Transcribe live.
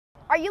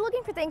Are you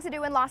looking for things to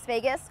do in Las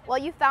Vegas? Well,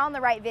 you found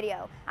the right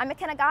video. I'm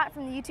McKenna Gott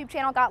from the YouTube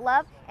channel Got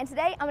Love, and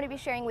today I'm going to be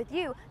sharing with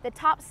you the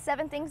top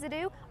 7 things to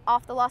do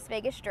off the Las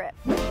Vegas Strip.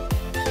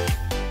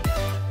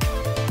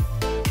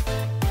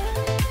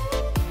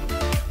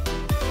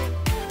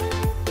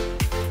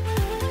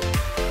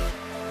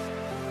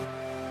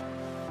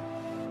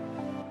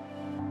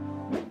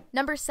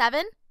 Number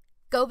 7,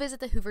 go visit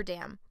the Hoover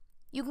Dam.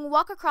 You can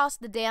walk across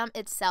the dam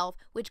itself,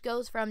 which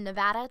goes from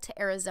Nevada to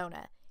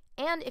Arizona.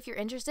 And if you're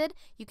interested,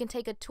 you can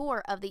take a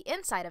tour of the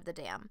inside of the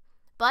dam.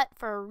 But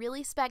for a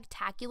really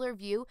spectacular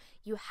view,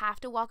 you have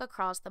to walk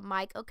across the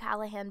Mike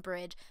O'Callaghan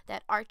Bridge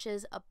that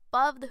arches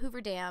above the Hoover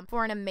Dam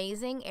for an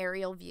amazing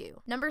aerial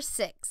view. Number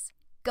 6,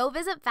 go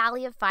visit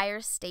Valley of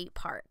Fire State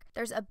Park.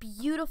 There's a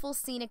beautiful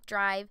scenic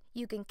drive.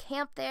 You can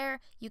camp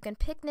there, you can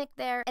picnic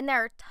there, and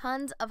there are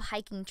tons of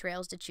hiking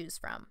trails to choose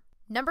from.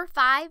 Number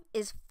 5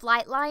 is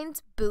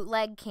Flightline's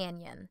Bootleg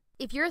Canyon.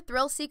 If you're a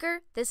thrill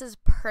seeker, this is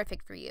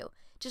perfect for you.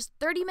 Just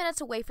 30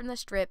 minutes away from the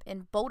Strip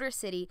in Boulder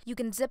City, you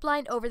can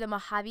zipline over the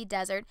Mojave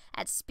Desert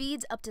at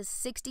speeds up to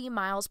 60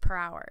 miles per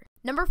hour.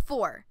 Number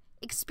 4,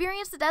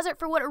 experience the desert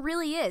for what it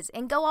really is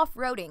and go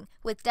off-roading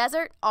with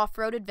Desert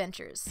Off-Road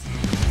Adventures.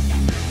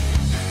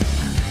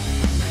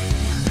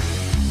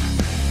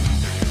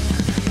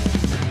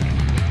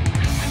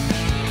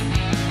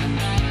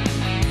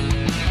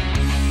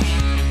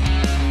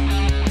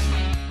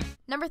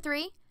 Number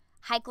 3,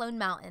 hike Lone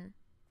Mountain.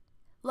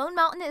 Lone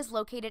Mountain is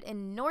located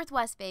in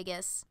Northwest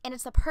Vegas, and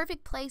it's the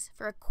perfect place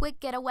for a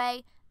quick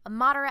getaway, a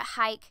moderate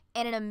hike,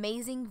 and an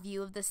amazing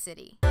view of the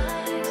city.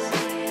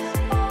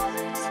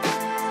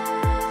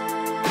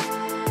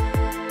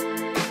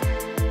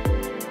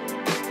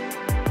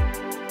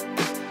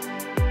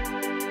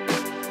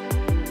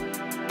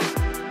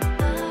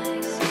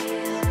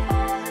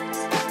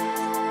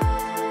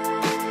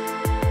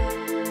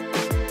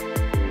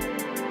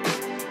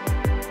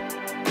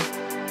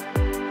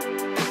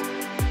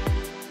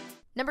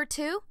 Number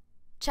 2,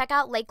 check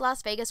out Lake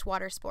Las Vegas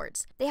Water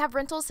Sports. They have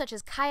rentals such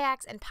as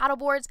kayaks and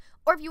paddleboards,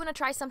 or if you want to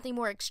try something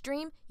more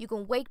extreme, you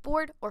can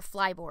wakeboard or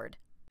flyboard.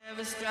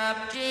 Never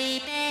stop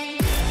dreaming.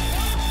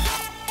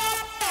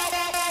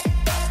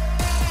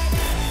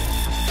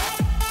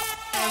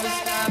 Never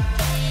stop.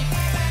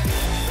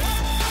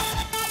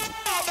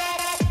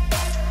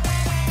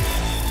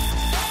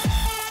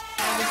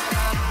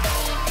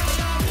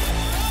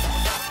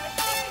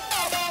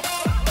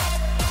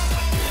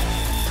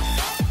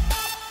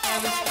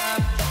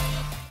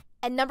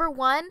 And number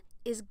 1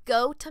 is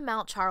go to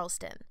Mount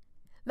Charleston.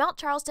 Mount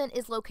Charleston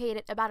is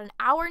located about an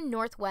hour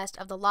northwest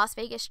of the Las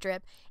Vegas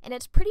Strip, and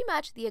it's pretty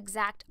much the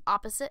exact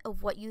opposite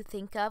of what you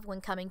think of when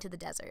coming to the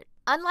desert.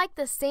 Unlike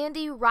the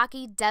sandy,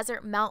 rocky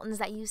desert mountains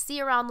that you see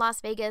around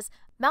Las Vegas,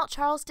 Mount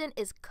Charleston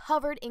is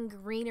covered in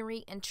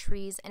greenery and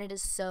trees, and it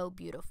is so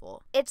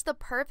beautiful. It's the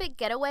perfect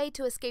getaway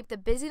to escape the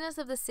busyness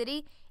of the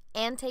city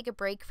and take a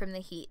break from the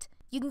heat.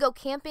 You can go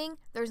camping,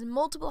 there's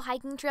multiple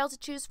hiking trails to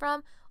choose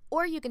from,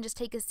 or you can just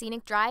take a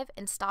scenic drive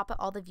and stop at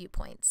all the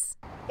viewpoints.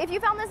 If you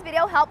found this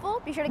video helpful,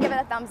 be sure to give it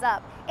a thumbs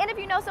up. And if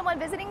you know someone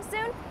visiting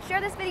soon,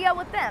 share this video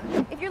with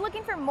them. If you're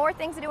looking for more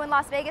things to do in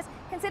Las Vegas,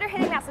 consider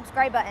hitting that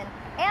subscribe button.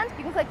 And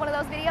you can click one of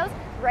those videos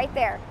right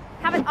there.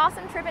 Have an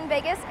awesome trip in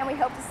Vegas, and we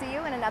hope to see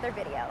you in another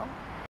video.